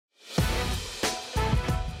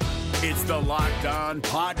It's the Locked On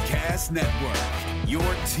Podcast Network, your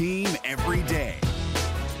team every day.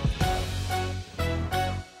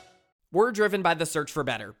 We're driven by the search for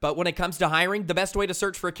better, but when it comes to hiring, the best way to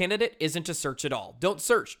search for a candidate isn't to search at all. Don't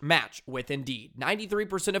search, match with Indeed.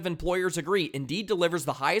 93% of employers agree Indeed delivers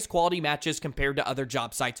the highest quality matches compared to other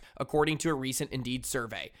job sites, according to a recent Indeed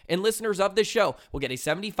survey. And listeners of this show will get a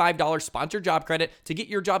 $75 sponsored job credit to get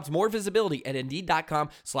your jobs more visibility at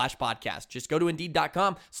Indeed.com/podcast. Just go to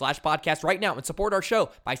Indeed.com/podcast right now and support our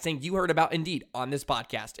show by saying you heard about Indeed on this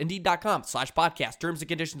podcast. Indeed.com/podcast. Terms and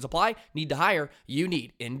conditions apply. Need to hire? You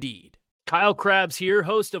need Indeed. Kyle Krabs here,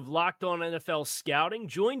 host of Locked On NFL Scouting.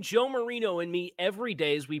 Join Joe Marino and me every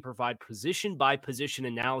day as we provide position-by-position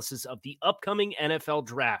analysis of the upcoming NFL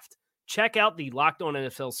Draft. Check out the Locked On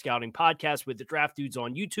NFL Scouting podcast with the Draft Dudes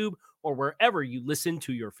on YouTube or wherever you listen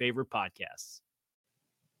to your favorite podcasts.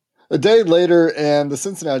 A day later, and the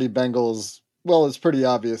Cincinnati Bengals, well, it's pretty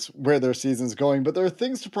obvious where their season's going, but there are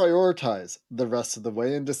things to prioritize the rest of the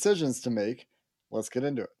way and decisions to make. Let's get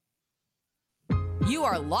into it. You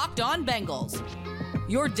are Locked On Bengals,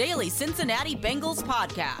 your daily Cincinnati Bengals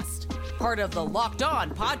podcast. Part of the Locked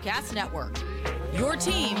On Podcast Network, your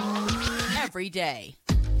team every day.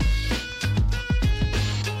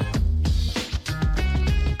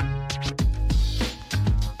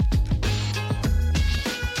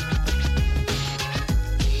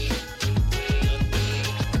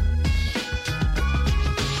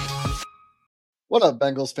 What up,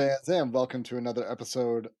 Bengals fans, and welcome to another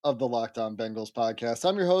episode of the Locked On Bengals podcast.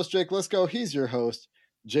 I'm your host, Jake Lisco. He's your host,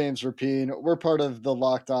 James Rapine. We're part of the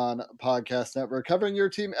Locked On Podcast Network, covering your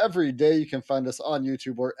team every day. You can find us on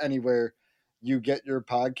YouTube or anywhere you get your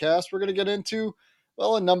podcast. We're going to get into,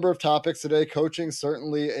 well, a number of topics today. Coaching,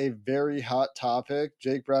 certainly a very hot topic.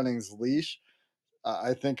 Jake Browning's leash,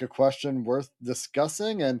 I think a question worth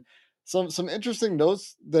discussing, and some interesting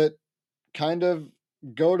notes that kind of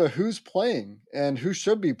go to who's playing and who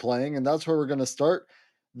should be playing, and that's where we're going to start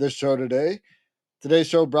this show today. Today's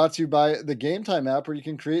show brought to you by the Game Time app, where you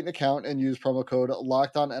can create an account and use promo code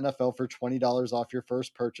LOCKEDONNFL for $20 off your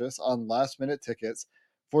first purchase on last-minute tickets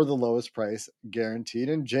for the lowest price guaranteed.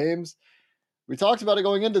 And James, we talked about it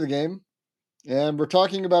going into the game, and we're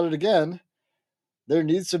talking about it again. There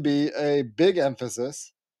needs to be a big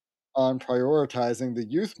emphasis on prioritizing the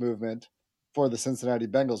youth movement for the Cincinnati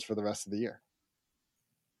Bengals for the rest of the year.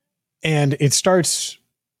 And it starts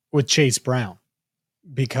with Chase Brown,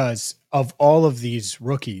 because of all of these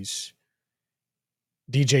rookies,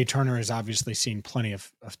 DJ Turner has obviously seen plenty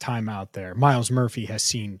of time out there. Myles Murphy has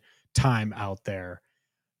seen time out there.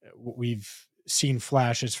 We've seen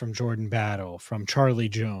flashes from Jordan Battle, from Charlie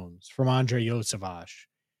Jones, from Andre Yosevach.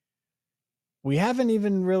 We haven't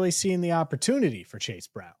even really seen the opportunity for Chase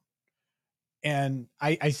Brown. And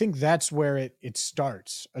I think that's where it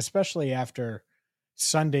starts, especially after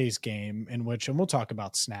Sunday's game, in which, and we'll talk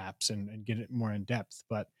about snaps and get it more in depth,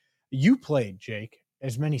 but you played, Jake,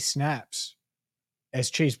 as many snaps as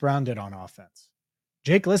Chase Brown did on offense.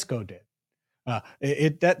 Jake Lisco did.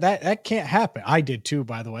 That can't happen. I did too,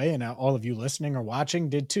 by the way, and all of you listening or watching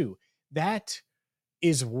did too. That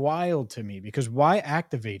is wild to me, because why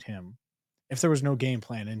activate him if there was no game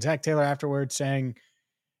plan? And Zach Taylor afterwards saying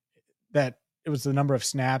that it was the number of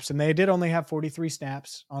snaps, and they did only have 43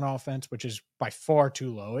 snaps on offense, which is by far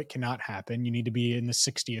too low. It cannot happen. You need to be in the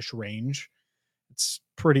 60-ish range. It's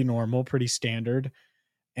pretty normal, pretty standard.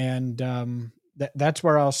 And that's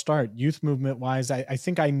where I'll start. Youth movement wise, I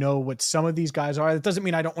think I know what some of these guys are. That doesn't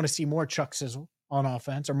mean I don't want to see more Chuck Sizzle on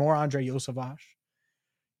offense or more Andre Yosevach,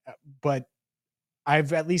 but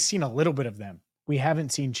I've at least seen a little bit of them. We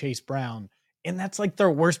haven't seen Chase Brown, and that's like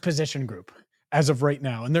their worst position group as of right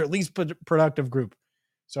now, and their least productive group.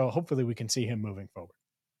 So hopefully we can see him moving forward.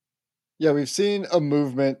 Yeah, we've seen a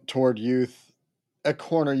movement toward youth. At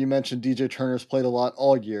corner, you mentioned DJ Turner's played a lot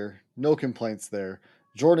all year. No complaints there.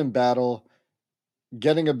 Jordan Battle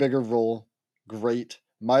getting a bigger role. Great.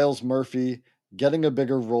 Myles Murphy getting a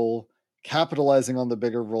bigger role, capitalizing on the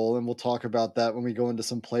bigger role. And we'll talk about that when we go into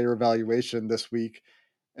some player evaluation this week.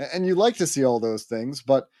 And you like to see all those things,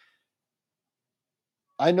 but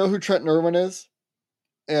I know who Trenton Irwin is,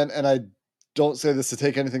 and I don't say this to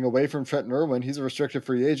take anything away from Trenton Irwin. He's a restricted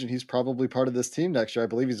free agent. He's probably part of this team next year. I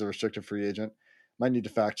believe he's a restricted free agent. Might need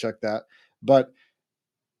to fact check that. But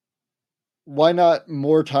why not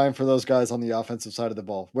more time for those guys on the offensive side of the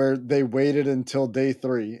ball, where they waited until day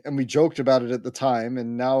 3, and we joked about it at the time,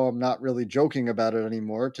 and now I'm not really joking about it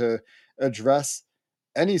anymore, to address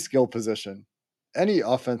any skill position, any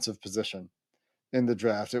offensive position in the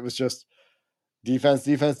draft. It was just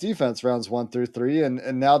defense, rounds 1 through 3.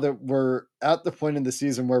 And now that we're at the point in the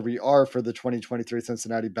season where we are for the 2023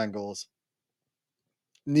 Cincinnati Bengals,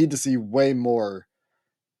 need to see way more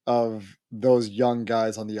of those young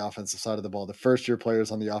guys on the offensive side of the ball, the first year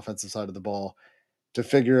players on the offensive side of the ball, to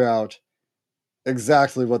figure out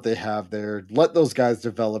exactly what they have there. Let those guys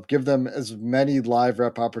develop, give them as many live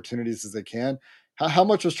rep opportunities as they can. How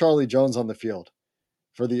much was Charlie Jones on the field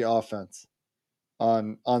for the offense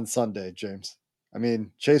on Sunday, James? I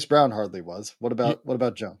mean, Chase Brown hardly was. What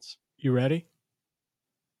about Jones? You ready?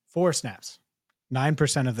 4 snaps,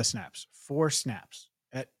 9% of the snaps, 4 snaps.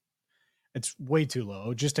 It's way too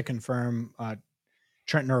low. Just to confirm,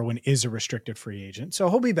 Trenton Irwin is a restricted free agent, so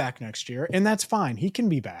he'll be back next year, and that's fine. He can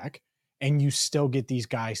be back, and you still get these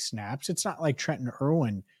guys snaps. It's not like Trenton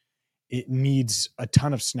Irwin, it needs a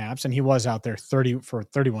ton of snaps, and he was out there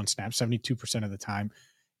 31 snaps, 72% of the time.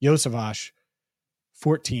 Iosivas,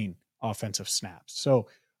 14 offensive snaps. So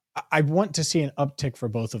I want to see an uptick for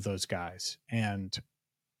both of those guys, and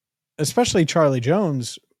especially Charlie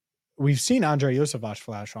Jones. We've seen Andre Iosivas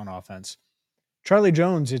flash on offense. Charlie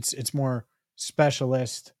Jones, it's more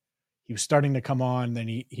specialist. He was starting to come on, then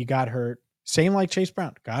he got hurt. Same like Chase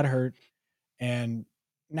Brown, got hurt. And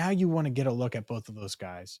now you want to get a look at both of those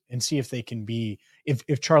guys and see if they can be,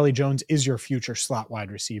 if Charlie Jones is your future slot wide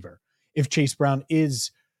receiver, if Chase Brown is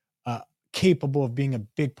capable of being a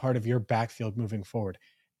big part of your backfield moving forward.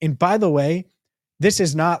 And by the way, this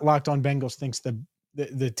is not Locked On Bengals thinks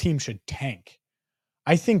the team should tank.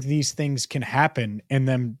 I think these things can happen, and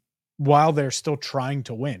then while they're still trying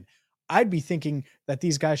to win, I'd be thinking that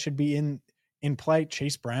these guys should be in play.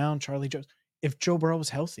 Chase Brown, Charlie Jones, if Joe Burrow was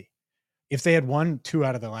healthy, if they had won 2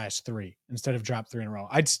 out of the last 3 instead of dropped 3 in a row,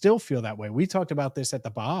 I'd still feel that way. We talked about this at the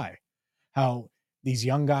bye, how these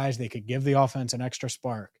young guys, they could give the offense an extra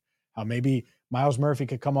spark, how maybe Miles Murphy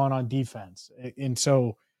could come on defense. And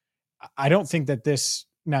so I don't think that this,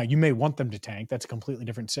 now you may want them to tank. That's a completely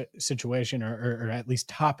different situation or at least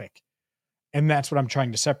topic. And that's what I'm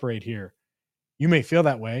trying to separate here. You may feel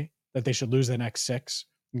that way, that they should lose the next 6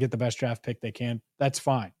 and get the best draft pick they can. That's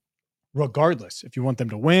fine. Regardless, if you want them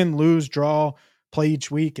to win, lose, draw, play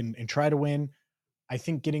each week and try to win, I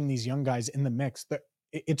think getting these young guys in the mix,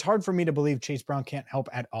 it's hard for me to believe Chase Brown can't help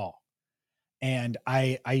at all. And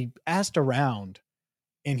I asked around,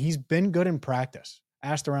 and he's been good in practice.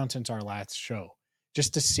 Asked around since our last show,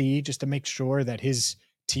 just to make sure that his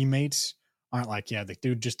teammates aren't like, yeah, the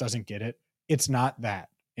dude just doesn't get it. It's not that.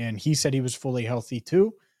 And he said he was fully healthy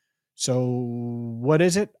too. So what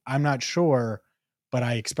is it? I'm not sure, but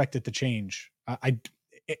I expect it to change.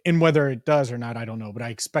 And whether it does or not, I don't know, but I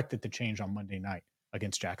expect it to change on Monday night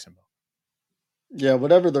against Jacksonville. Yeah,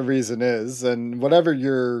 whatever the reason is, and whatever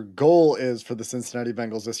your goal is for the Cincinnati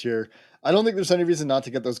Bengals this year, I don't think there's any reason not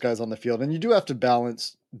to get those guys on the field. And you do have to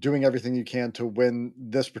balance doing everything you can to win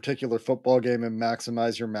this particular football game and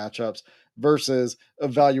maximize your matchups versus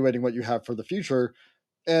evaluating what you have for the future.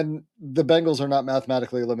 And the Bengals are not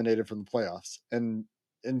mathematically eliminated from the playoffs. And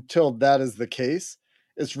until that is the case,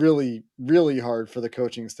 it's really, really hard for the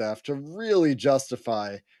coaching staff to really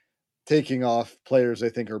justify taking off players they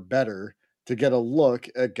think are better to get a look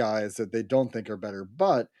at guys that they don't think are better.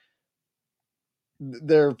 But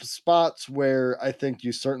there are spots where I think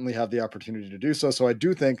you certainly have the opportunity to do so. So I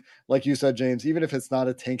do think, like you said, James, even if it's not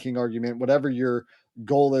a tanking argument, whatever your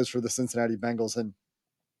goal is for the Cincinnati Bengals, and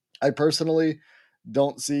I personally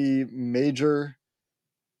don't see major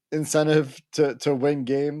incentive to win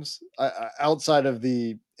games outside of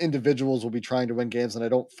the individuals will be trying to win games, and I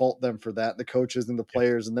don't fault them for that. The coaches and the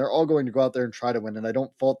players, and they're all going to go out there and try to win, and I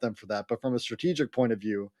don't fault them for that. But from a strategic point of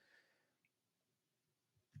view,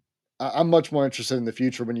 I'm much more interested in the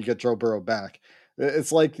future when you get Joe Burrow back.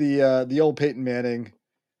 It's like the old Peyton Manning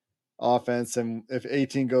offense, and if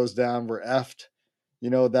 18 goes down, we're effed. You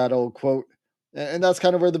know, that old quote. And that's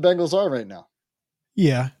kind of where the Bengals are right now.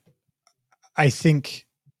 Yeah. I think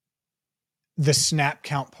the snap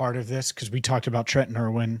count part of this, because we talked about Trenton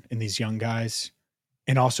Irwin and these young guys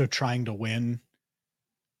and also trying to win.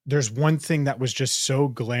 There's one thing that was just so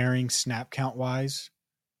glaring snap count wise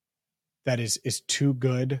that is too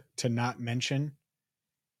good to not mention.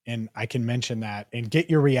 And I can mention that and get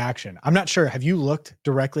your reaction. I'm not sure. Have you looked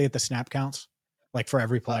directly at the snap counts, like for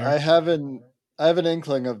every player? I have an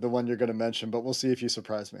inkling of the one you're going to mention, but we'll see if you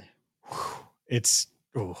surprise me. It's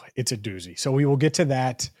a doozy. So we will get to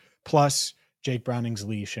that, plus Jake Browning's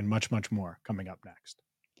leash and much, much more coming up next.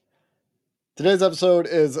 Today's episode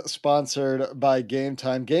is sponsored by Game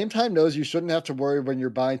Time. Game Time knows you shouldn't have to worry when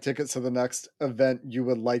you're buying tickets to the next event you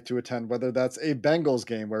would like to attend, whether that's a Bengals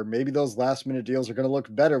game where maybe those last minute deals are going to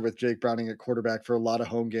look better with Jake Browning at quarterback for a lot of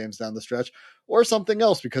home games down the stretch, or something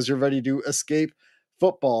else because you're ready to escape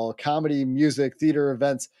football, comedy, music, theater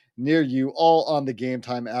events near you, all on the Game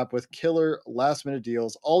Time app with killer last minute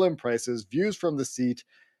deals, all in prices, views from the seat,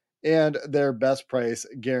 and their best price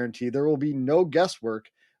guarantee. There will be no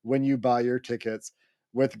guesswork when you buy your tickets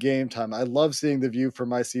with Game Time. I love seeing the view from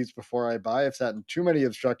my seats before I buy. I've sat in too many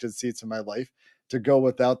obstructed seats in my life to go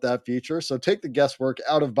without that feature. So take the guesswork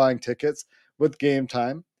out of buying tickets with Game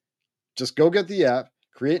Time. Just go get the app,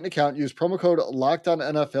 create an account, use promo code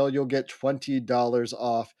LOCKEDONNFL. You'll get $20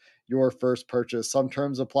 off your first purchase. Some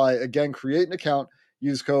terms apply. Again, create an account,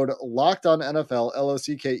 use code LOCKEDONNFL,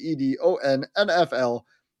 LOCKEDONNFL,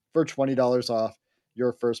 for $20 off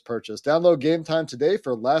your first purchase. Download Game Time today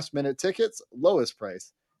for last minute tickets, lowest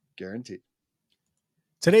price guaranteed.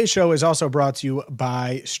 Today's show is also brought to you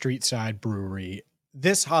by Streetside Brewery.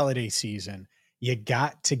 This holiday season, you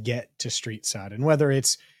got to get to Streetside. And whether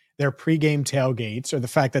it's their pregame tailgates or the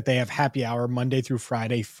fact that they have happy hour Monday through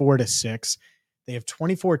Friday, 4 to 6, they have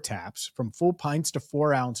 24 taps from full pints to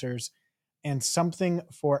 4 ounces and something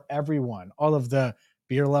for everyone. All of the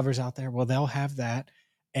beer lovers out there, well, they'll have that.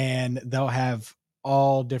 And they'll have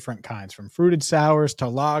all different kinds, from fruited sours to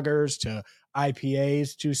lagers to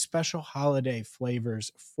IPAs to special holiday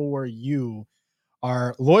flavors for you.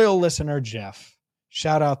 Our loyal listener, Jeff,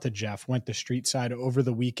 shout out to Jeff, went to Streetside over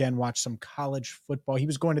the weekend, watched some college football. He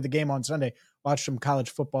was going to the game on Sunday, watched some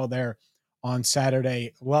college football there on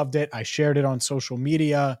Saturday. Loved it. I shared it on social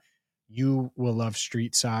media. You will love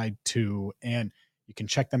Streetside too. And you can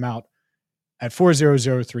check them out at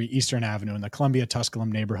 4003 Eastern Avenue in the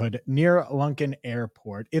Columbia-Tusculum neighborhood near Lunken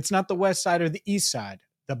Airport. It's not the west side or the east side.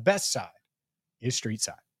 The best side is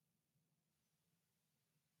Streetside.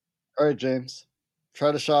 All right, James,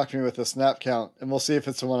 try to shock me with a snap count, and we'll see if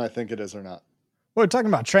it's the one I think it is or not. We're talking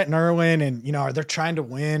about Trenton Irwin, and, they're trying to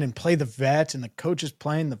win and play the vets, and the coach is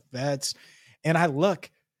playing the vets. And I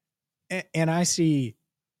look, and I see,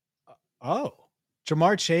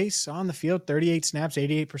 Jamar Chase on the field, 38 snaps,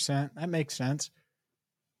 88%. That makes sense.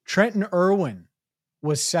 Trenton Irwin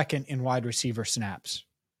was second in wide receiver snaps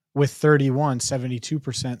with 31,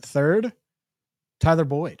 72%. Third, Tyler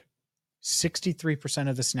Boyd, 63%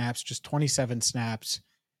 of the snaps, just 27 snaps.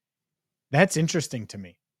 That's interesting to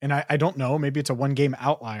me. And I don't know, maybe it's a one-game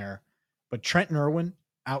outlier, but Trenton Irwin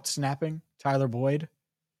out-snapping Tyler Boyd,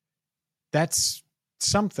 that's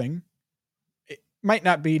something. Might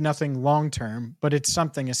not be nothing long-term, but it's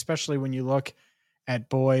something, especially when you look at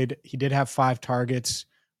Boyd. He did have 5 targets,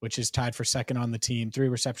 which is tied for second on the team, 3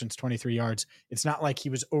 receptions, 23 yards. It's not like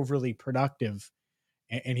he was overly productive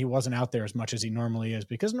and he wasn't out there as much as he normally is,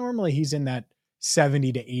 because normally he's in that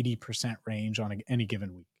 70 to 80% range on any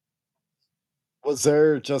given week. Was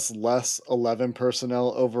there just less 11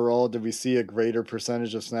 personnel overall? Did we see a greater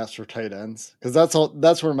percentage of snaps for tight ends? Because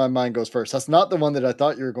that's where my mind goes first. That's not the one that I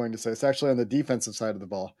thought you were going to say. It's actually on the defensive side of the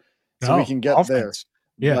ball. So we can get offense.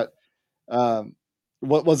 There. Yeah. But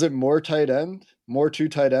what was it, more tight end? More 2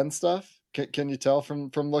 tight end stuff? Can you tell from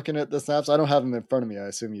looking at the snaps? I don't have them in front of me. I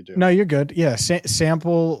assume you do. No, you're good. Yeah.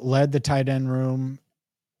 Sample led the tight end room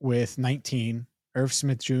with 19. Irv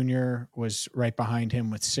Smith Jr. was right behind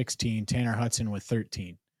him with 16. Tanner Hudson with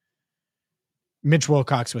 13. Mitch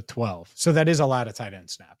Wilcox with 12. So that is a lot of tight end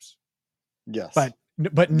snaps. Yes.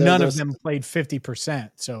 But none of them played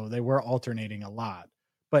 50%. So they were alternating a lot.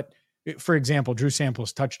 But for example, Drew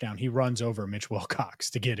Sample's touchdown, he runs over Mitch Wilcox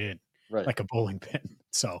to get in, right, like a bowling pin.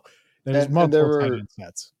 So there's multiple tight end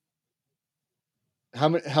sets. How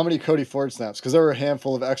many Cody Ford snaps? Because there were a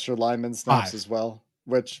handful of extra lineman snaps 5 as well,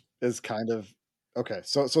 which is kind of okay.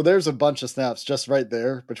 So there's a bunch of snaps just right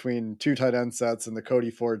there between 2 tight end sets and the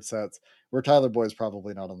Cody Ford sets, where Tyler Boyd's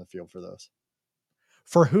probably not on the field for those.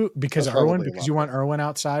 For who? Because Irwin? Because you want Irwin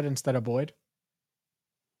outside instead of Boyd?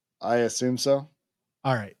 I assume so.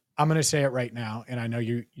 All right. I'm going to say it right now, and I know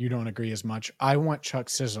you don't agree as much. I want Chuck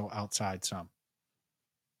Sizzle outside some.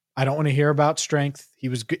 I don't want to hear about strength. He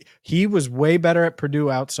was good. He was way better at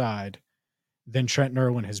Purdue outside than Trenton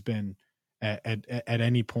Irwin has been at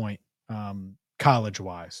any point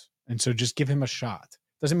college-wise. And so just give him a shot.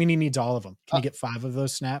 Doesn't mean he needs all of them. Can he get 5 of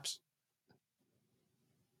those snaps?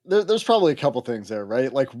 There's probably a couple things there,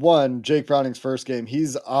 right? Like, one, Jake Browning's first game,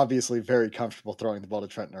 he's obviously very comfortable throwing the ball to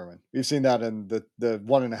Trenton Irwin. We've seen that in the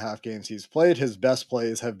 1.5 games he's played. His best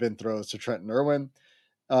plays have been throws to Trenton Irwin.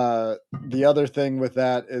 The other thing with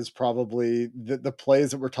that is probably the plays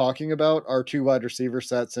that we're talking about are 2 wide receiver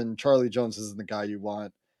sets, and Charlie Jones isn't the guy you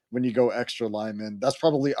want when you go extra lineman. That's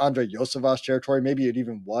probably Andre Yosevach's territory. Maybe it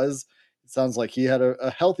even was. It sounds like he had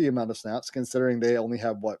a healthy amount of snaps, considering they only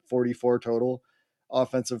have 44 total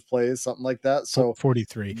offensive plays, something like that. So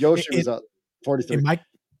 43. Yoshi was out 43. And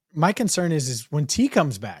my concern is when T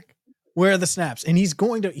comes back, where are the snaps? And he's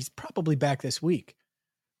probably back this week.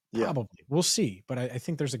 Probably. Yeah. We'll see. But I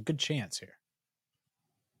think there's a good chance here.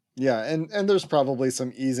 Yeah, and there's probably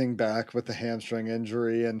some easing back with the hamstring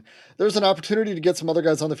injury, and there's an opportunity to get some other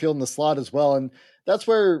guys on the field in the slot as well. And that's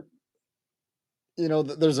where,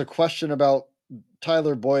 there's a question about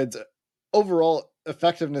Tyler Boyd's overall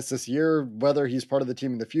effectiveness this year, whether he's part of the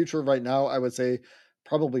team in the future. Right now, I would say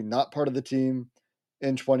probably not part of the team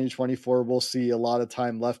in 2024. We'll see a lot of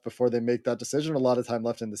time left before they make that decision, a lot of time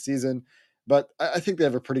left in the season. But I think they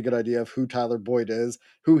have a pretty good idea of who Tyler Boyd is,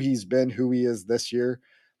 who he's been, who he is this year.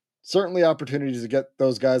 Certainly opportunities to get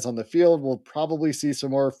those guys on the field. We'll probably see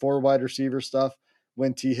some more 4 wide receiver stuff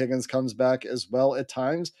when T. Higgins comes back as well at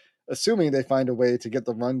times, assuming they find a way to get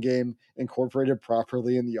the run game incorporated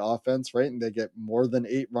properly in the offense, right? And they get more than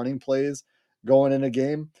 8 running plays going in a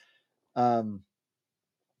game. But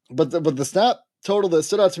the snap total that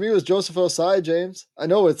stood out to me was Joseph Ossai, James. I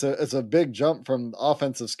know it's a big jump from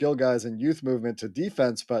offensive skill guys and youth movement to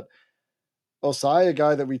defense, but Ossai, a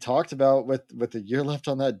guy that we talked about with a year left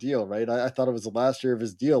on that deal, right? I thought it was the last year of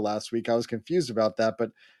his deal last week. I was confused about that,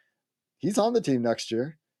 but he's on the team next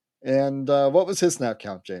year. And what was his snap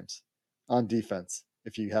count, James, on defense,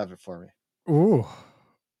 if you have it for me? Ooh,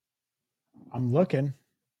 I'm looking.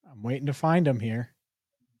 I'm waiting to find him here.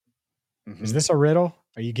 Mm-hmm. Is this a riddle?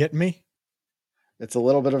 Are you getting me? It's a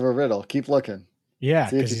little bit of a riddle. Keep looking. Yeah,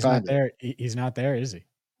 because he's not there. He's not there, is he?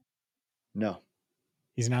 No.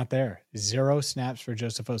 He's not there. 0 snaps for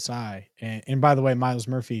Joseph Ossai. And by the way, Myles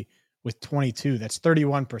Murphy with 22, that's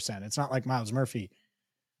 31%. It's not like Myles Murphy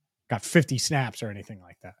got 50 snaps or anything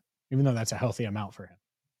like that, even though that's a healthy amount for him.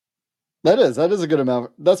 That is a good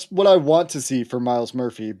amount. That's what I want to see for Myles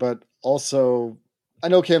Murphy, but also I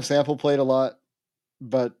know Cam Sample played a lot,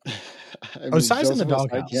 but Ossai's in the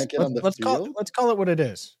doghouse. Let's call it what it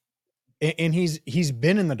is. And he's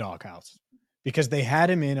been in the doghouse. Because they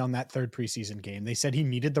had him in on that 3rd preseason game. They said he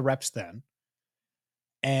needed the reps then.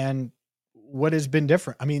 And what has been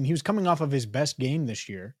different? I mean, he was coming off of his best game this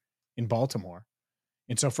year in Baltimore.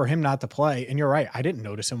 And so for him not to play, and you're right, I didn't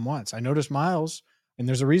notice him once. I noticed Myles, and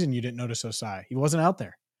there's a reason you didn't notice Ossai. He wasn't out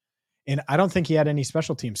there. And I don't think he had any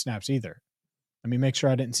special team snaps either. Let me make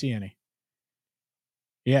sure I didn't see any.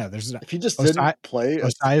 Yeah, if he just didn't play.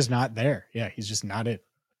 Ossai is not there. Yeah, he's just not it.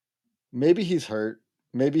 Maybe he's hurt.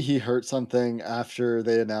 Maybe he hurt something after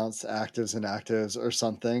they announced actives and actives or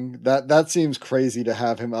something. That seems crazy to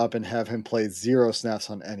have him up and have him play 0 snaps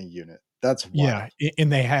on any unit. That's wild. Yeah,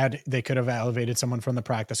 and they could have elevated someone from the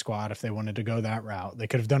practice squad if they wanted to go that route. They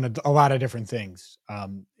could have done a lot of different things.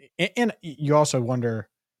 And you also wonder,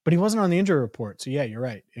 but he wasn't on the injury report. So yeah, you're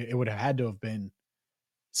right. It would have had to have been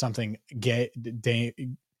something game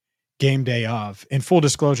day of. In full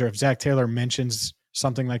disclosure, if Zach Taylor mentions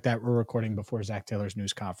something like that, we're recording before Zach Taylor's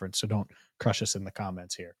news conference, so don't crush us in the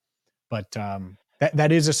comments here. But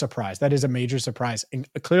that is a surprise. That is a major surprise. And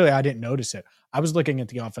clearly I didn't notice it. I was looking at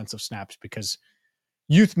the offensive snaps because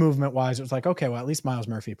youth movement wise, it was like, okay, well, at least Myles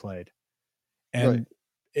Murphy played. And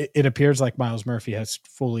it appears like Myles Murphy has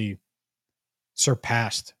fully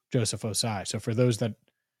surpassed Joseph Ossai. So for those that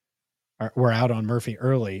were out on Murphy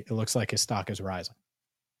early, it looks like his stock is rising.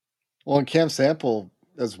 Well, and Cam Sample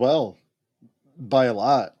as well. By a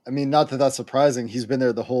lot. I mean, not that that's surprising. He's been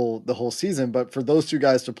there the whole season, but for those 2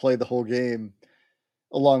 guys to play the whole game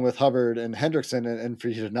along with Hubbard and Hendrickson and for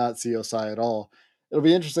you to not see Ossai at all, it'll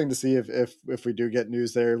be interesting to see if we do get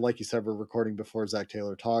news there. Like you said, we're recording before Zach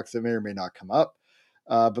Taylor talks. It may or may not come up.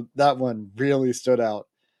 But that one really stood out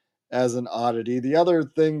as an oddity. The other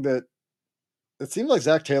thing that it seemed like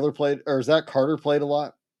Zach Carter played a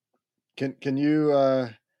lot. Can you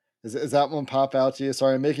is that one pop out to you?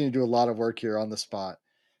 Sorry, I'm making you do a lot of work here on the spot.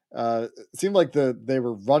 It seemed like they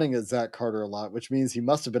were running at Zach Carter a lot, which means he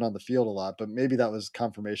must have been on the field a lot, but maybe that was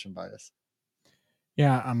confirmation bias.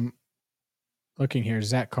 Yeah, I'm looking here.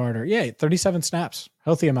 Zach Carter. Yeah, 37 snaps.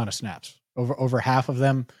 Healthy amount of snaps. Over half of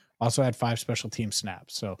them also had 5 special team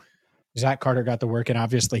snaps. So Zach Carter got the work, and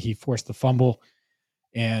obviously he forced the fumble,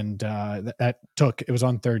 and it was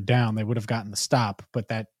on 3rd down. They would have gotten the stop, but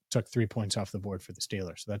that took 3 points off the board for the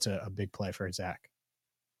Steelers. So that's a big play for Zach.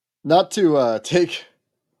 Not to take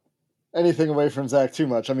anything away from Zach too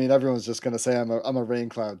much. I mean, everyone's just going to say I'm a rain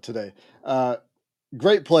cloud today.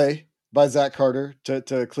 Great play by Zach Carter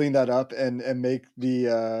to clean that up and make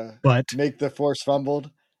the forced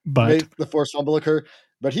fumble occur.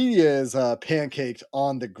 but he is pancaked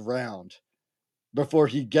on the ground before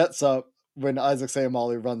he gets up when Isaac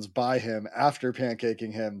Sayamali runs by him after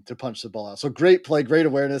pancaking him to punch the ball out. So great play, great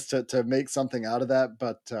awareness to make something out of that.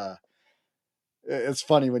 But it's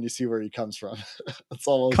funny when you see where he comes from. That's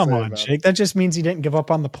all I'll Come say on, about Jake. it. That just means he didn't give up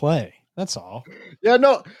on the play. That's all. Yeah,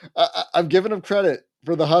 no, I'm giving him credit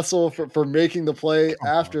for the hustle for making the play Come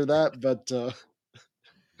after on. that. But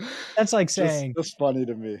That's like saying just funny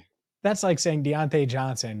to me. that's like saying Deontay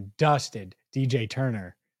Johnson dusted DJ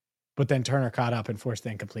Turner, but then Turner caught up and forced the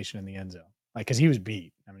incompletion in the end zone. Like, because he was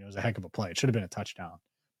beat. I mean, it was a heck of a play. It should have been a touchdown.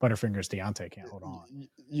 Butterfingers Deontay can't hold on.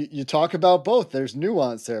 You talk about both. There's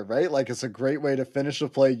nuance there, right? Like it's a great way to finish the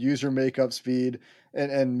play, use your makeup speed,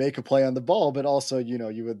 and make a play on the ball. But also,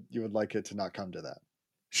 you would like it to not come to that.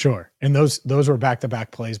 Sure. And those were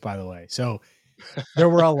back-to-back plays, by the way. So there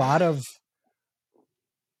were a lot of,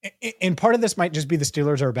 and part of this might just be the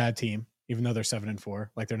Steelers are a bad team, even though they're 7-4.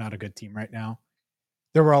 Like they're not a good team right now.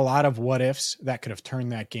 There were a lot of what ifs that could have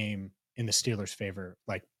turned that game in the Steelers' favor,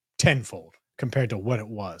 like tenfold compared to what it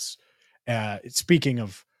was. Speaking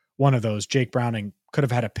of one of those, Jake Browning could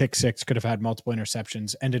have had a pick six, could have had multiple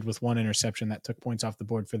interceptions, ended with one interception that took points off the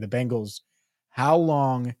board for the Bengals. How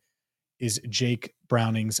long is Jake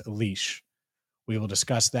Browning's leash? We will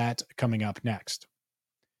discuss that coming up next.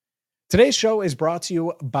 Today's show is brought to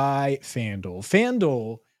you by FanDuel.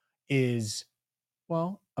 FanDuel is,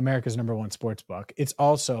 well, America's #1 sports book. It's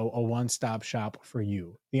also a one-stop shop for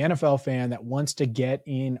you, the NFL fan that wants to get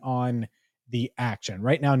in on the action.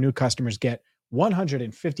 Right now, new customers get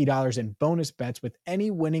 $150 in bonus bets with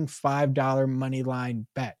any winning $5 money line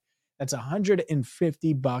bet. That's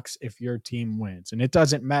 $150 if your team wins. And it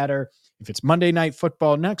doesn't matter if it's Monday Night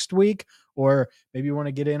Football next week, or maybe you want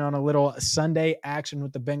to get in on a little Sunday action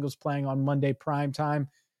with the Bengals playing on Monday primetime.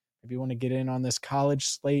 Maybe you want to get in on this college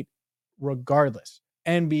slate. Regardless,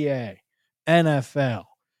 NBA, NFL,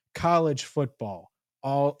 college football,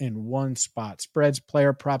 all in one spot. Spreads,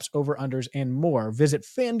 player props, over-unders, and more. Visit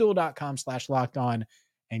FanDuel.com/lockedon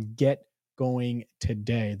and get going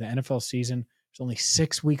today. The NFL season, there's only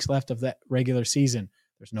 6 weeks left of that regular season.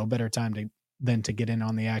 There's no better time than to get in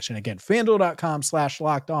on the action. Again,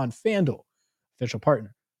 FanDuel.com/lockedon. FanDuel, official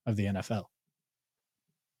partner of the NFL.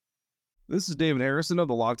 This is David Harrison of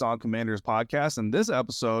the Locked On Commanders podcast, and this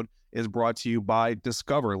episode is brought to you by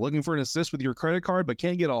Discover. Looking for an assist with your credit card but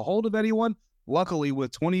can't get a hold of anyone? Luckily,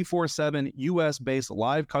 with 24/7 U.S.-based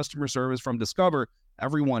live customer service from Discover,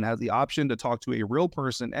 everyone has the option to talk to a real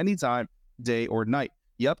person anytime, day or night.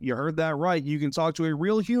 Yep, you heard that right. You can talk to a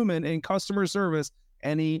real human in customer service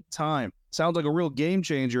anytime. Sounds like a real game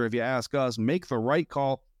changer if you ask us. Make the right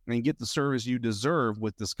call and get the service you deserve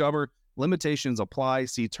with Discover. Limitations apply.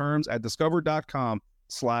 See terms at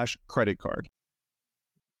discover.com/creditcard.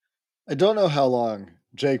 I don't know how long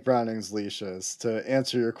Jake Browning's leash is, to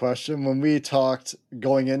answer your question. When we talked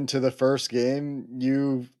going into the first game,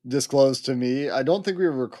 you disclosed to me, I don't think we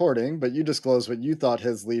were recording, but you disclosed what you thought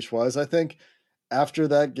his leash was. I think after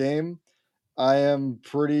that game, I am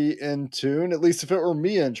pretty in tune, at least if it were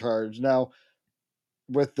me in charge. Now,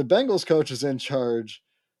 with the Bengals coaches in charge,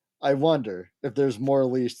 I wonder if there's more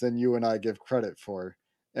leash than you and I give credit for,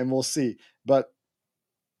 and we'll see. But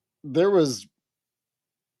there was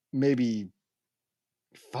maybe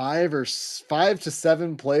 5 to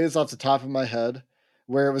 7 plays off the top of my head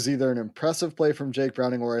where it was either an impressive play from Jake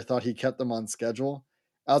Browning or I thought he kept them on schedule.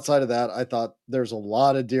 Outside of that, I thought there's a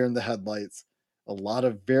lot of deer in the headlights, a lot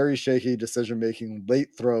of very shaky decision-making,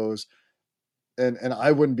 late throws, and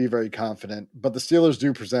I wouldn't be very confident. But the Steelers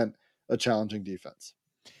do present a challenging defense.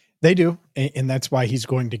 They do, and that's why he's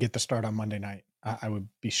going to get the start on Monday night. I would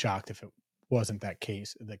be shocked if it wasn't the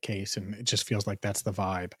case, and it just feels like that's the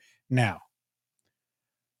vibe. Now,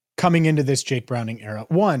 coming into this Jake Browning era,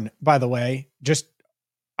 one, by the way, just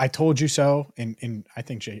I told you so, and I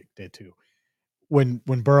think Jake did too. When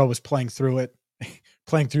Burrow was playing through it,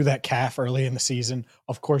 playing through that calf early in the season,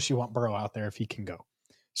 of course you want Burrow out there if he can go.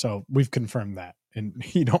 So we've confirmed that, and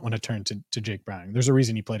you don't want to turn to Jake Browning. There's a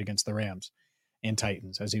reason he played against the Rams and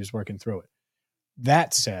Titans as he was working through it.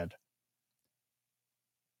 That said,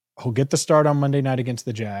 he'll get the start on Monday night against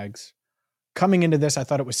the Jags. Coming into this, I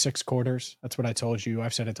thought it was 6 quarters. That's what I told you.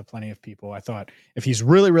 I've said it to plenty of people. I thought if he's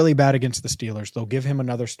really, really bad against the Steelers, they'll give him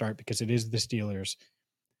another start because it is the Steelers,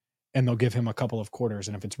 and they'll give him a couple of quarters.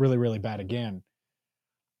 And if it's really, really bad again,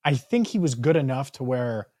 I think he was good enough to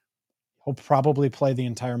where he'll probably play the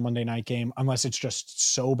entire Monday night game unless it's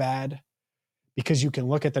just so bad, because you can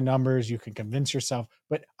look at the numbers, you can convince yourself.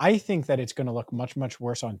 But I think that it's going to look much, much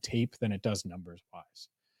worse on tape than it does numbers-wise.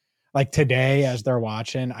 Like today, as they're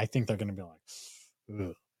watching, I think they're going to be like,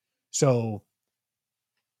 ugh. So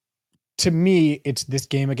to me, it's this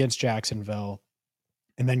game against Jacksonville,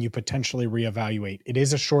 and then you potentially reevaluate. It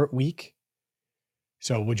is a short week.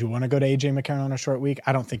 So would you want to go to AJ McCarron on a short week?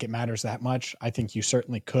 I don't think it matters that much. I think you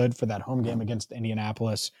certainly could for that home game against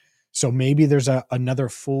Indianapolis. So maybe there's another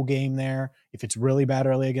full game there. If it's really bad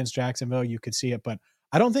early against Jacksonville, you could see it. But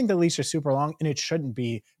I don't think the leash is super long, and it shouldn't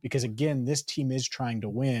be because, again, this team is trying to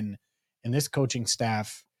win, and this coaching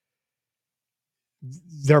staff,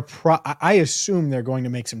 I assume they're going to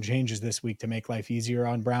make some changes this week to make life easier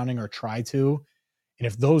on Browning or try to. And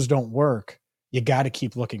if those don't work, you got to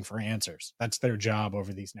keep looking for answers. That's their job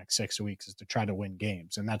over these next 6 weeks, is to try to win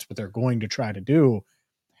games. And that's what they're going to try to do.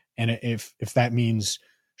 And if that means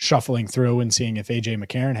shuffling through and seeing if AJ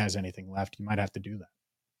McCarron has anything left, you might have to do that.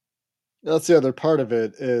 That's the other part of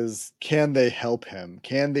it is, can they help him?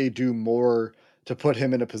 Can they do more to put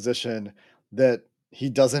him in a position that he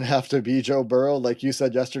doesn't have to be Joe Burrow? Like you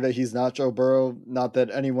said yesterday, he's not Joe Burrow. Not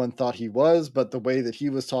that anyone thought he was, but the way that he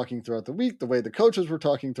was talking throughout the week, the way the coaches were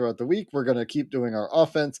talking throughout the week, we're going to keep doing our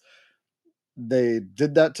offense. They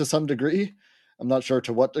did that to some degree. I'm not sure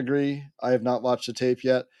to what degree. I have not watched the tape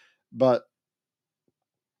yet, but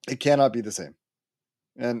it cannot be the same.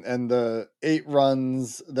 And the 8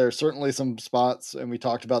 runs, there's certainly some spots, and we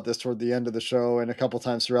talked about this toward the end of the show and a couple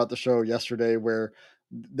times throughout the show yesterday, where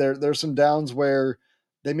there's some downs where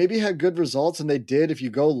they maybe had good results, and they did. If you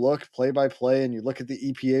go look play by play and you look at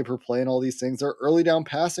the EPA per play and all these things, their early down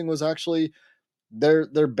passing was actually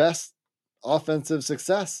their best offensive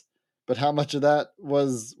success. But how much of that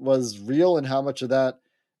was real, and how much of that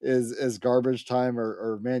is garbage time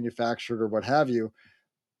or manufactured or what have you?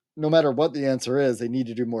 No matter what the answer is, they need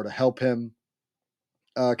to do more to help him.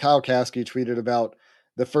 Kyle Kasky tweeted about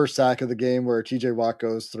the first sack of the game where TJ Watt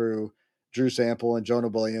goes through Drew Sample and Jonah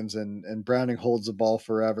Williams, and Browning holds the ball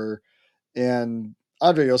forever. And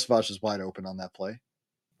Andre Yosevich is wide open on that play.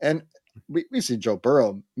 And we see Joe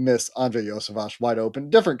Burrow miss Andre Yosevich wide open.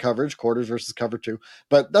 Different coverage, quarters versus cover 2.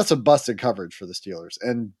 But that's a busted coverage for the Steelers.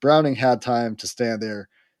 And Browning had time to stand there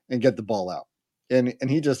and get the ball out. And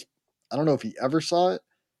he just, I don't know if he ever saw it.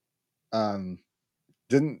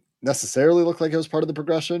 Didn't necessarily look like it was part of the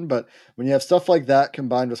progression, but when you have stuff like that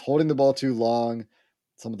combined with holding the ball too long,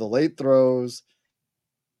 some of the late throws,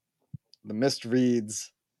 the missed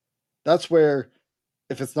reads, that's where,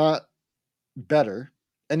 if it's not better,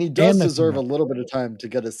 and he does deserve a little bit of time to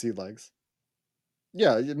get his sea legs.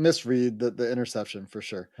 Yeah, you misread the interception for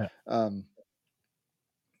sure. Yeah.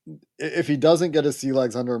 If he doesn't get his sea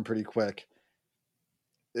legs under him pretty quick,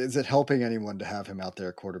 is it helping anyone to have him out there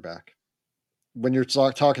at quarterback? When you're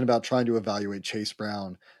talking about trying to evaluate Chase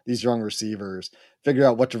Brown, these young receivers, figure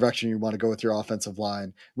out what direction you want to go with your offensive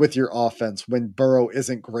line, with your offense, when Burrow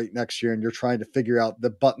isn't great next year and you're trying to figure out the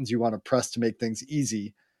buttons you want to press to make things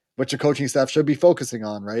easy, which the coaching staff should be focusing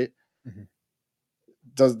on, right? Mm-hmm.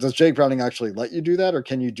 Does Jake Browning actually let you do that, or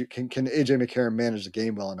can AJ McCarron manage the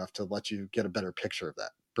game well enough to let you get a better picture of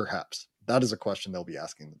that? Perhaps that is a question they'll be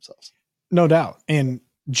asking themselves. No doubt. And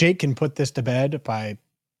Jake can put this to bed by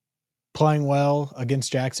playing well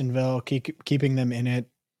against Jacksonville, keeping them in it,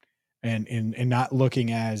 and not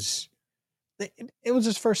looking as it was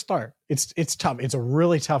his first start. It's tough. It's a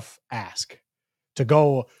really tough ask to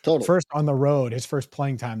go first on the road, his first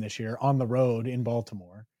playing time this year on the road in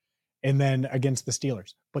Baltimore, and then against the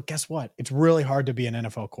Steelers. But guess what? It's really hard to be an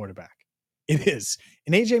NFL quarterback. It is.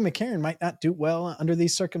 And AJ McCarron might not do well under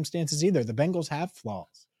these circumstances either. The Bengals have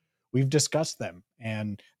flaws. We've discussed them.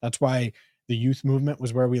 And that's why the youth movement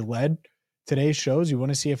was where we led today's shows. You want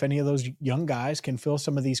to see if any of those young guys can fill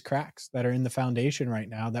some of these cracks that are in the foundation right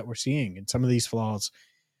now that we're seeing, and some of these flaws.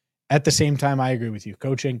 At the same time, I agree with you.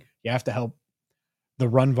 Coaching, you have to help the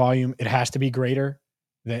run volume. It has to be greater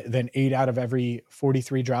than 8 out of every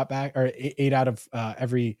 43 drop back, or 8 out of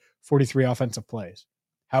every 43 offensive plays.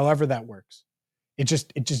 However that works. It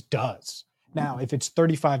just does. Now, if it's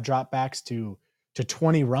 35 dropbacks to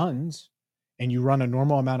 20 runs and you run a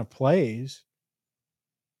normal amount of plays,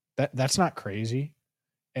 that's not crazy.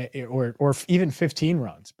 Or even 15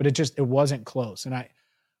 runs, but it wasn't close. And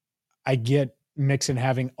I get Mixon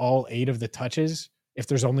having all 8 of the touches. If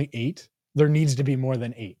there's only 8, there needs to be more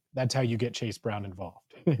than 8. That's how you get Chase Brown involved.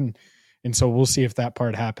 and so we'll see if that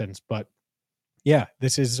part happens. But yeah,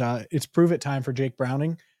 this is it's prove it time for Jake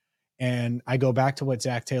Browning. And I go back to what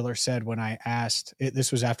Zach Taylor said when I asked,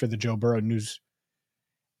 this was after the Joe Burrow news,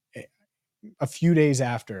 a few days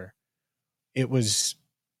after. It was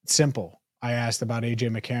simple. I asked about AJ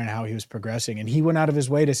McCarron, how he was progressing, and he went out of his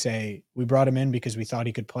way to say, we brought him in because we thought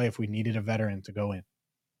he could play if we needed a veteran to go in.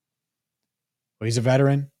 Well, he's a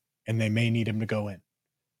veteran, and they may need him to go in.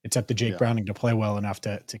 It's up to Jake Browning to play well enough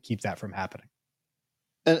to keep that from happening.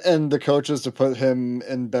 And the coaches to put him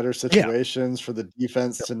in better situations for the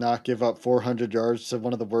defense to not give up 400 yards to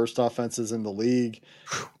one of the worst offenses in the league.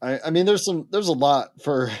 I mean, there's a lot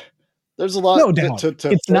No doubt. to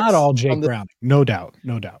It's not fix all on Jake the Browning. No doubt.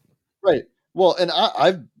 right. Well, and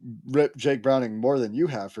I've ripped Jake Browning more than you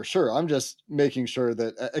have for sure. I'm just making sure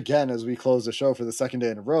that again, as we close the show for the second day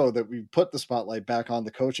in a row, that we put the spotlight back on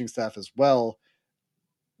the coaching staff as well.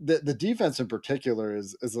 The defense in particular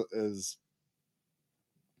is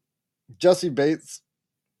Jesse Bates'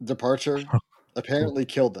 departure apparently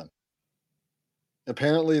killed them.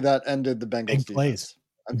 Apparently that ended the Bengals defense.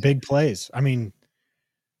 Big plays. I mean,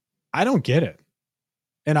 I don't get it.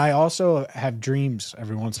 And I also have dreams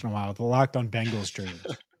every once in a while, the Locked On Bengals dreams.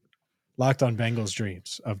 Locked On Bengals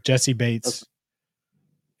dreams of Jesse Bates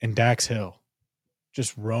and Dax Hill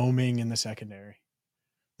just roaming in the secondary.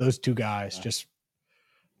 Those two guys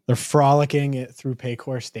they're frolicking it through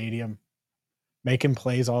Paycor Stadium, making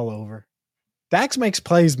plays all over. Dax makes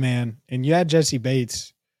plays, man. And you had Jesse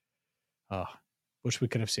Bates. Oh, wish we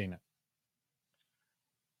could have seen it.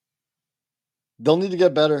 They'll need to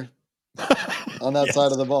get better on that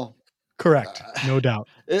side of the ball. Correct. No doubt.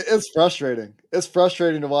 It's frustrating. It's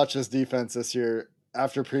frustrating to watch this defense this year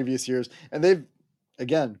after previous years. And they've,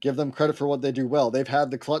 again, give them credit for what they do well. They've had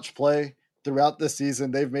the clutch play throughout this season.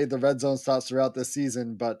 They've made the red zone stops throughout this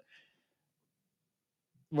season. But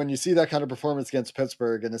when you see that kind of performance against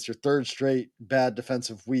Pittsburgh and it's your third straight bad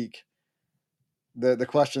defensive week, the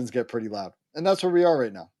questions get pretty loud. And that's where we are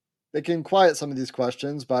right now. They can quiet some of these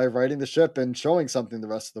questions by righting the ship and showing something the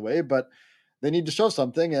rest of the way, but they need to show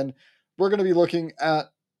something. And we're going to be looking at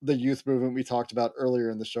the youth movement we talked about earlier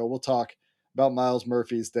in the show. We'll talk about Miles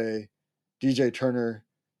Murphy's day, DJ Turner,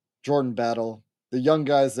 Jordan Battle, the young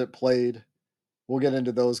guys that played. We'll get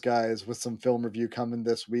into those guys with some film review coming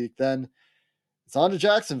this week. Then it's on to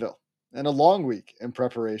Jacksonville and a long week in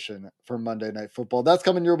preparation for Monday Night Football. That's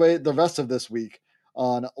coming your way the rest of this week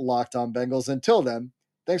on Locked On Bengals. Until then,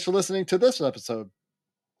 thanks for listening to this episode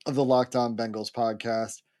of the Locked On Bengals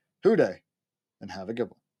podcast. Hooday, and have a good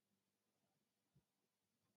one.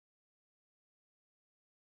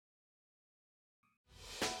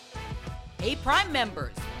 Hey, Prime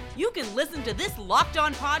members, you can listen to this Locked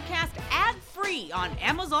On podcast ad-free on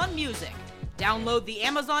Amazon Music. Download the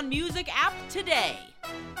Amazon Music app today.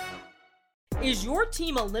 Is your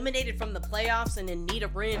team eliminated from the playoffs and in need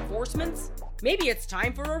of reinforcements? Maybe it's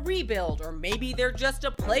time for a rebuild, or maybe they're just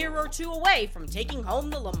a player or two away from taking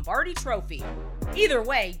home the Lombardi Trophy. Either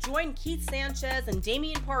way, join Keith Sanchez and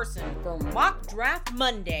Damian Parson for Mock Draft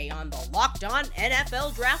Monday on the Locked On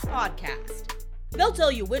NFL Draft Podcast. They'll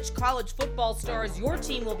tell you which college football stars your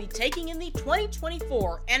team will be taking in the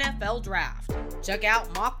 2024 NFL Draft. Check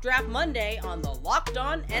out Mock Draft Monday on the Locked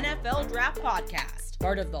On NFL Draft Podcast,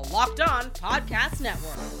 part of the Locked On Podcast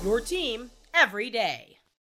Network. Your team every day.